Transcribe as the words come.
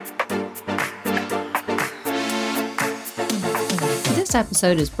This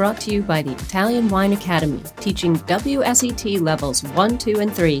episode is brought to you by the Italian Wine Academy, teaching WSET levels 1, 2,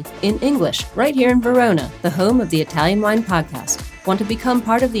 and 3 in English right here in Verona, the home of the Italian Wine Podcast. Want to become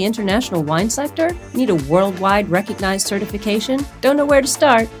part of the international wine sector? Need a worldwide recognized certification? Don't know where to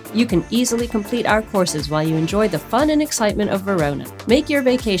start? You can easily complete our courses while you enjoy the fun and excitement of Verona. Make your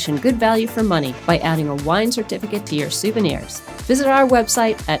vacation good value for money by adding a wine certificate to your souvenirs. Visit our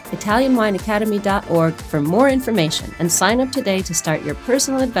website at italianwineacademy.org for more information and sign up today to start your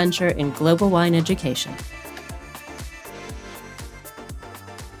personal adventure in global wine education.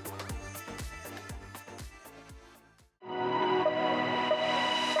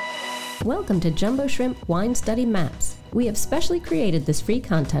 Welcome to Jumbo Shrimp Wine Study Maps. We have specially created this free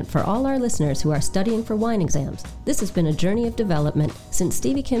content for all our listeners who are studying for wine exams. This has been a journey of development since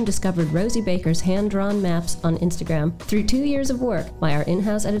Stevie Kim discovered Rosie Baker's hand-drawn maps on Instagram through 2 years of work by our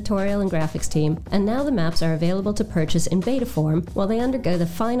in-house editorial and graphics team, and now the maps are available to purchase in beta form while they undergo the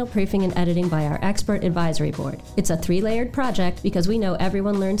final proofing and editing by our expert advisory board. It's a 3-layered project because we know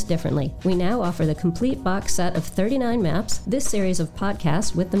everyone learns differently. We now offer the complete box set of 39 maps, this series of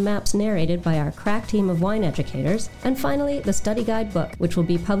podcasts with the maps narrated by our crack team of wine educators, and finally, the study guide book, which will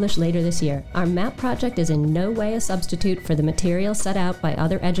be published later this year. Our map project is in no way a substitute for the material set out by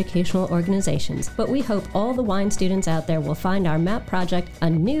other educational organizations, but we hope all the wine students out there will find our map project a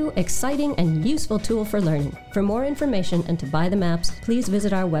new, exciting, and useful tool for learning. For more information and to buy the maps, please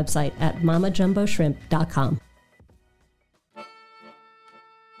visit our website at mamajumboshrimp.com.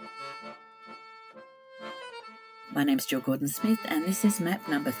 My name's Jill Gordon-Smith and this is map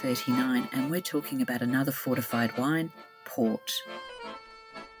number 39 and we're talking about another fortified wine, port.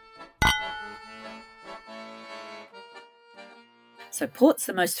 So port's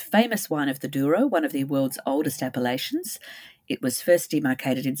the most famous wine of the Douro, one of the world's oldest appellations. It was first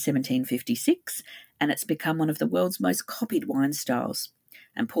demarcated in 1756 and it's become one of the world's most copied wine styles.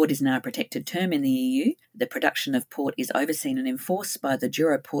 And port is now a protected term in the EU. The production of port is overseen and enforced by the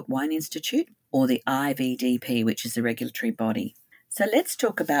Douro Port Wine Institute, or the IVDP, which is the regulatory body. So let's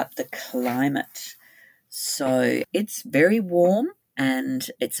talk about the climate. So it's very warm and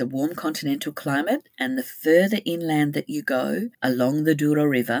it's a warm continental climate, and the further inland that you go along the Douro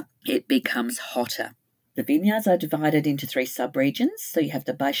River, it becomes hotter. The vineyards are divided into 3 subregions. So you have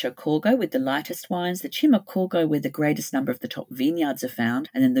the Baixo Corgo with the lightest wines, the Cima Corgo where the greatest number of the top vineyards are found,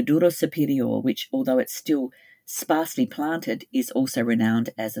 and then the Douro Superior, which, although it's still sparsely planted, is also renowned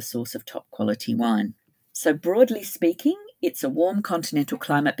as a source of top quality wine. So broadly speaking, it's a warm continental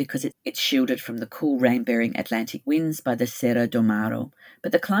climate because it's shielded from the cool rain-bearing Atlantic winds by the Serra do Maro.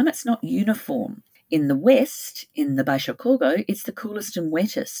 But the climate's not uniform. In the west, in the Baixo Corgo, it's the coolest and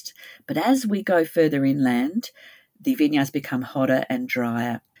wettest. But as we go further inland, the vineyards become hotter and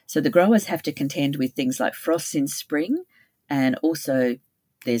drier. So the growers have to contend with things like frosts in spring, and also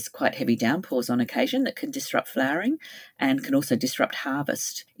there's quite heavy downpours on occasion that can disrupt flowering and can also disrupt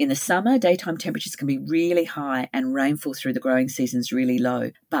harvest. In the summer, daytime temperatures can be really high and rainfall through the growing season's really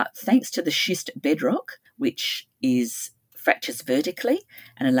low. But thanks to the schist bedrock, which fractures vertically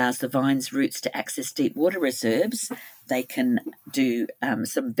and allows the vine's roots to access deep water reserves, they can do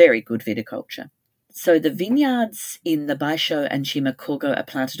some very good viticulture. So the vineyards in the Baixo and Cima Corgo are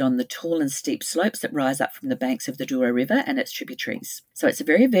planted on the tall and steep slopes that rise up from the banks of the Douro River and its tributaries. So it's a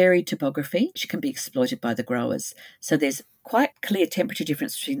very varied topography which can be exploited by the growers. So there's quite clear temperature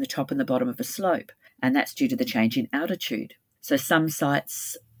difference between the top and the bottom of a slope, and that's due to the change in altitude. So some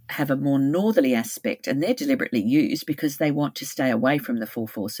sites have a more northerly aspect, and they're deliberately used because they want to stay away from the full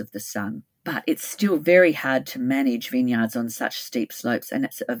force of the sun. But it's still very hard to manage vineyards on such steep slopes, and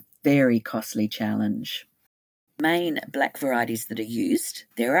it's a very costly challenge. Main black varieties that are used,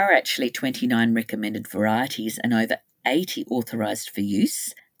 there are actually 29 recommended varieties and over 80 authorised for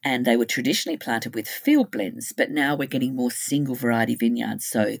use, and they were traditionally planted with field blends, but now we're getting more single variety vineyards,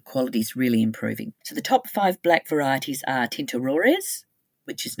 so quality's really improving. So the top 5 black varieties are Tinto Rores,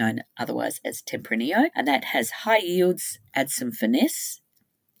 which is known otherwise as Tempranillo, and that has high yields, adds some finesse.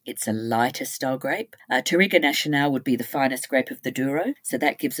 It's a lighter style grape. Touriga Nacional would be the finest grape of the Douro, so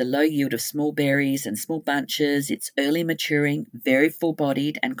that gives a low yield of small berries and small bunches. It's early maturing, very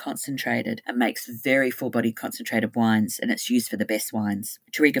full-bodied and concentrated, and makes very full-bodied concentrated wines, and it's used for the best wines.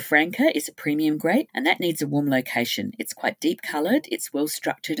 Touriga Franca is a premium grape, and that needs a warm location. It's quite deep-coloured, it's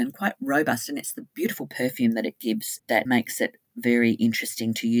well-structured and quite robust, and it's the beautiful perfume that it gives that makes it very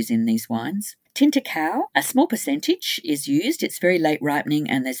interesting to use in these wines. Tinta Cow, a small percentage is used. It's very late ripening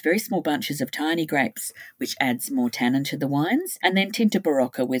and there's very small bunches of tiny grapes, which adds more tannin to the wines. And then Tinta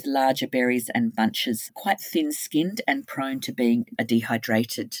Barocca with larger berries and bunches, quite thin-skinned and prone to being a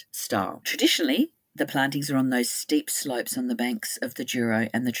dehydrated style. Traditionally, the plantings are on those steep slopes on the banks of the Douro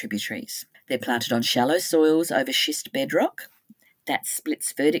and the tributaries. They're planted on shallow soils over schist bedrock. That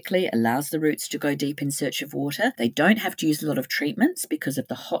splits vertically, allows the roots to go deep in search of water. They don't have to use a lot of treatments because of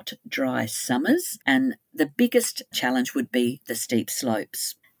the hot, dry summers. And the biggest challenge would be the steep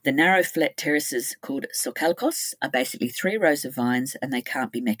slopes. The narrow flat terraces called socalcos are basically 3 rows of vines and they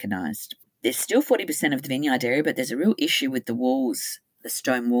can't be mechanised. There's still 40% of the vineyard area, but there's a real issue with the walls, the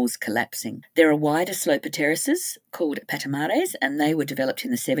stone walls collapsing. There are wider sloper terraces called patamares, and they were developed in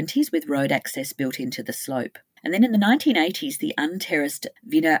the 70s with road access built into the slope. And then in the 1980s, the unterraced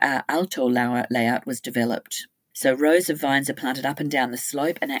Vina a Alto layout was developed. So rows of vines are planted up and down the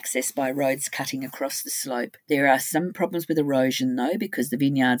slope and accessed by roads cutting across the slope. There are some problems with erosion though, because the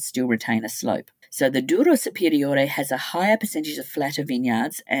vineyards still retain a slope. So the Douro Superiore has a higher percentage of flatter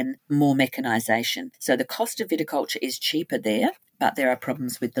vineyards and more mechanisation. So the cost of viticulture is cheaper there, but there are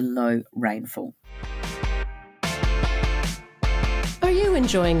problems with the low rainfall. Are you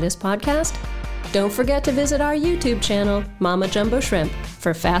enjoying this podcast? Don't forget to visit our YouTube channel, Mama Jumbo Shrimp,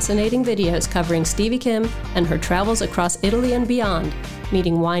 for fascinating videos covering Stevie Kim and her travels across Italy and beyond,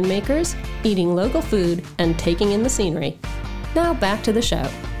 meeting winemakers, eating local food, and taking in the scenery. Now back to the show.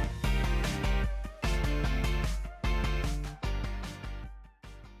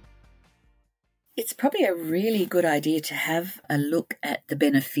 It's probably a really good idea to have a look at the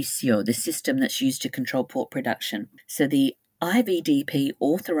beneficio, the system that's used to control port production. So the IVDP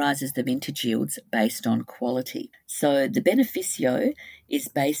authorises the vintage yields based on quality. So the beneficio is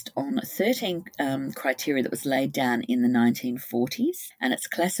based on 13 criteria that was laid down in the 1940s, and it's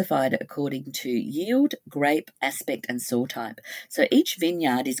classified according to yield, grape, aspect and soil type. So each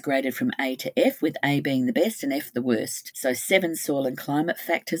vineyard is graded from A to F, with A being the best and F the worst. So 7 soil and climate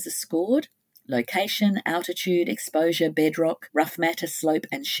factors are scored: location, altitude, exposure, bedrock, rough matter, slope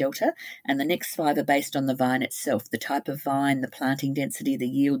and shelter, and the next 5 are based on the vine itself: the type of vine, the planting density, the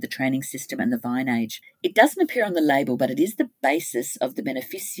yield, the training system and the vine age. It doesn't appear on the label, but it is the basis of the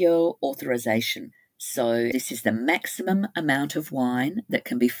beneficio authorization. So this is the maximum amount of wine that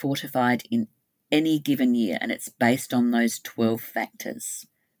can be fortified in any given year, and it's based on those 12 factors.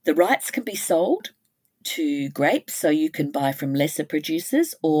 The rights can be sold to grapes, so you can buy from lesser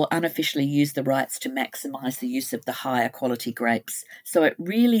producers or unofficially use the rights to maximise the use of the higher quality grapes. So it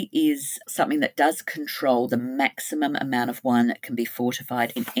really is something that does control the maximum amount of wine that can be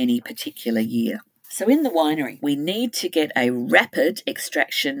fortified in any particular year. So in the winery, we need to get a rapid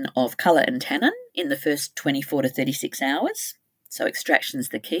extraction of colour and tannin in the first 24 to 36 hours. So extraction's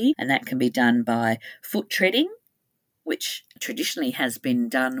the key, and that can be done by foot treading, which traditionally has been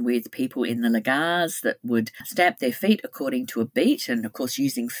done with people in the lagars that would stamp their feet according to a beat. And of course,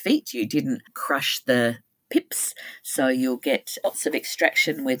 using feet, you didn't crush the pips, so you'll get lots of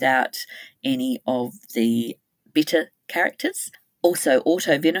extraction without any of the bitter characters. Also,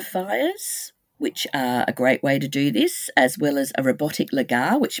 auto-vinifiers, which are a great way to do this, as well as a robotic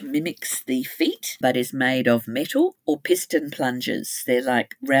lagar, which mimics the feet but is made of metal, or piston plungers. They're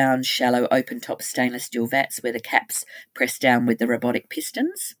like round, shallow, open-top stainless steel vats where the caps press down with the robotic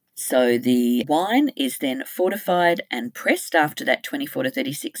pistons. So the wine is then fortified and pressed after that 24 to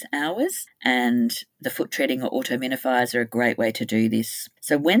 36 hours, and the foot treading or auto-vinifiers are a great way to do this.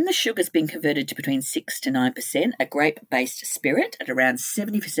 So when the sugar's been converted to between 6 to 9%, a grape-based spirit at around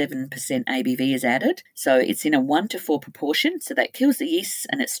 77% ABV is added. So it's in a 1 to 4 proportion, so that kills the yeasts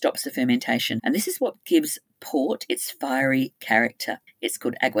and it stops the fermentation. And this is what gives port its fiery character. It's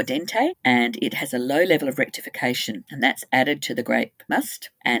called aguardente, and it has a low level of rectification, and that's added to the grape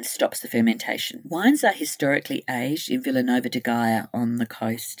must and stops the fermentation. Wines are historically aged in Villanova de Gaia on the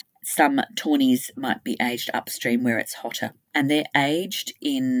coast. Some tawnies might be aged upstream where it's hotter, and they're aged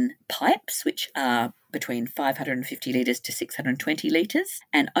in pipes, which are between 550 litres to 620 litres,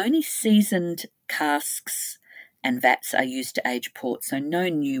 and only seasoned casks and vats are used to age port, so no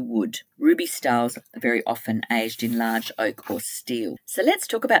new wood. Ruby styles are very often aged in large oak or steel. So let's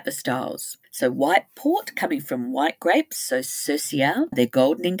talk about the styles. So white port, coming from white grapes, so Cercial. They're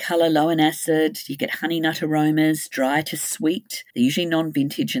golden in colour, low in acid. You get honey nut aromas, dry to sweet. They're usually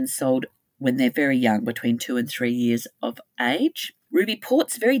non-vintage and sold when they're very young, between 2 and 3 years of age. Ruby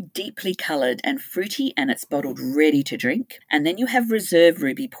port's very deeply coloured and fruity, and it's bottled ready to drink. And then you have reserve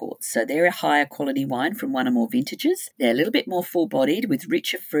ruby ports. So they're a higher quality wine from 1 or more vintages. They're a little bit more full-bodied with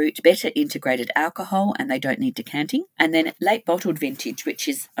richer fruit, better integrated alcohol, and they don't need decanting. And then late bottled vintage, which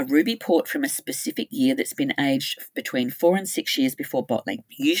is a ruby port from a specific year that's been aged between 4 and 6 years before bottling.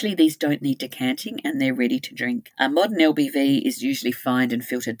 Usually these don't need decanting and they're ready to drink. A modern LBV is usually fined and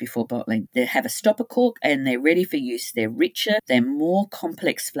filtered before bottling. They have a stopper cork and they're ready for use. They're richer, they're more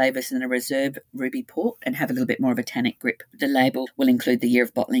complex flavours than a reserve ruby port and have a little bit more of a tannic grip. The label will include the year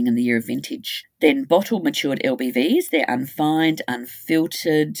of bottling and the year of vintage. Then bottle matured LBVs, they're unfined,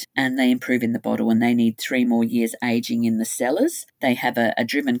 unfiltered, and they improve in the bottle, and they need 3 more years aging in the cellars. They have a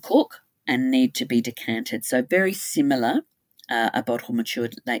driven cork and need to be decanted. So very similar, a bottle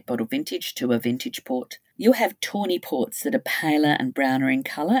matured late bottle vintage to a vintage port. You'll have tawny ports that are paler and browner in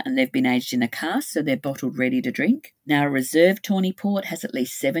colour, and they've been aged in a cask, so they're bottled ready to drink. Now, a reserve tawny port has at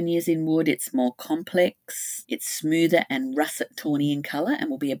least 7 years in wood. It's more complex, it's smoother and russet tawny in colour, and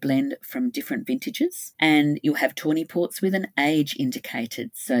will be a blend from different vintages. And you'll have tawny ports with an age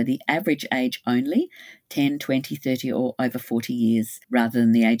indicated, so the average age only, 10, 20, 30 or over 40 years, rather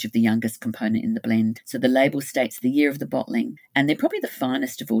than the age of the youngest component in the blend. So the label states the year of the bottling, and they're probably the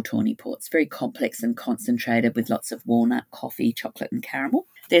finest of all tawny ports, very complex and concentrated with lots of walnut, coffee, chocolate and caramel.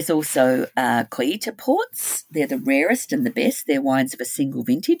 There's also Koita ports. They're the rarest and the best. They're wines of a single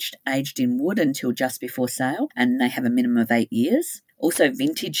vintage, aged in wood until just before sale, and they have a minimum of 8 years. Also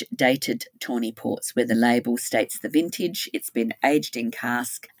vintage dated tawny ports, where the label states the vintage, it's been aged in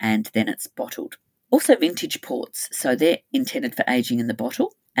cask, and then it's bottled. Also vintage ports, so they're intended for aging in the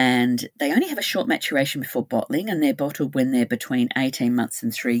bottle, and they only have a short maturation before bottling, and they're bottled when they're between 18 months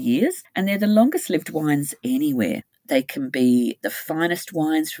and 3 years, and they're the longest lived wines anywhere. They can be the finest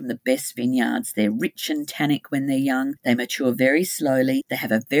wines from the best vineyards. They're rich and tannic when they're young. They mature very slowly. They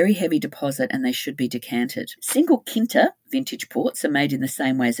have a very heavy deposit, and they should be decanted. Single Quinta vintage ports are made in the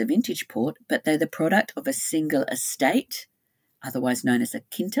same way as a vintage port, but they're the product of a single estate, otherwise known as a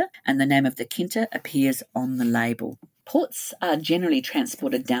quinta, and the name of the quinta appears on the label. Ports are generally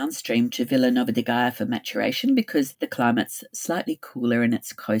transported downstream to Vila Nova de Gaia for maturation because the climate's slightly cooler and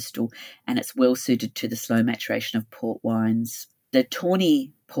it's coastal, and it's well suited to the slow maturation of port wines. The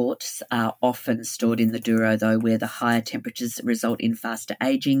tawny ports are often stored in the Douro, though, where the higher temperatures result in faster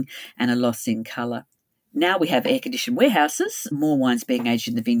aging and a loss in colour. Now we have air-conditioned warehouses, more wines being aged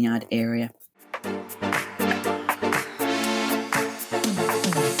in the vineyard area.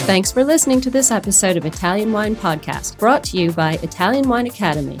 Thanks for listening to this episode of Italian Wine Podcast, brought to you by Italian Wine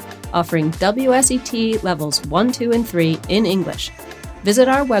Academy, offering WSET levels 1, 2, and 3 in English. Visit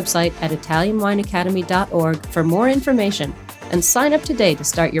our website at italianwineacademy.org for more information and sign up today to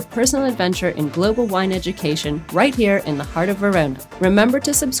start your personal adventure in global wine education right here in the heart of Verona. Remember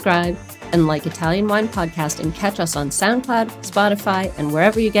to subscribe and like Italian Wine Podcast and catch us on SoundCloud, Spotify, and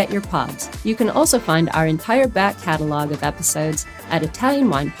wherever you get your pods. You can also find our entire back catalog of episodes at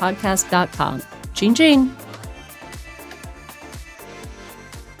ItalianWinePodcast.com. Chin chin!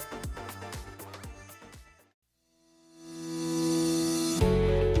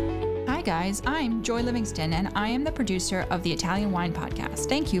 Hi guys, I'm Joy Livingston and I am the producer of the Italian Wine Podcast.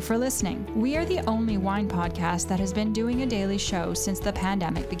 Thank you for listening. We are the only wine podcast that has been doing a daily show since the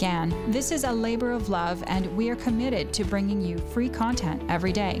pandemic began. This is a labor of love and we are committed to bringing you free content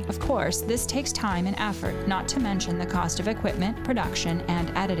every day. Of course, this takes time and effort, not to mention the cost of equipment, production,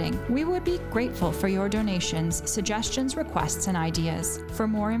 and editing. We would be grateful for your donations, suggestions, requests, and ideas. For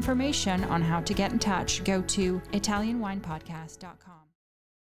more information on how to get in touch, go to ItalianWinePodcast.com.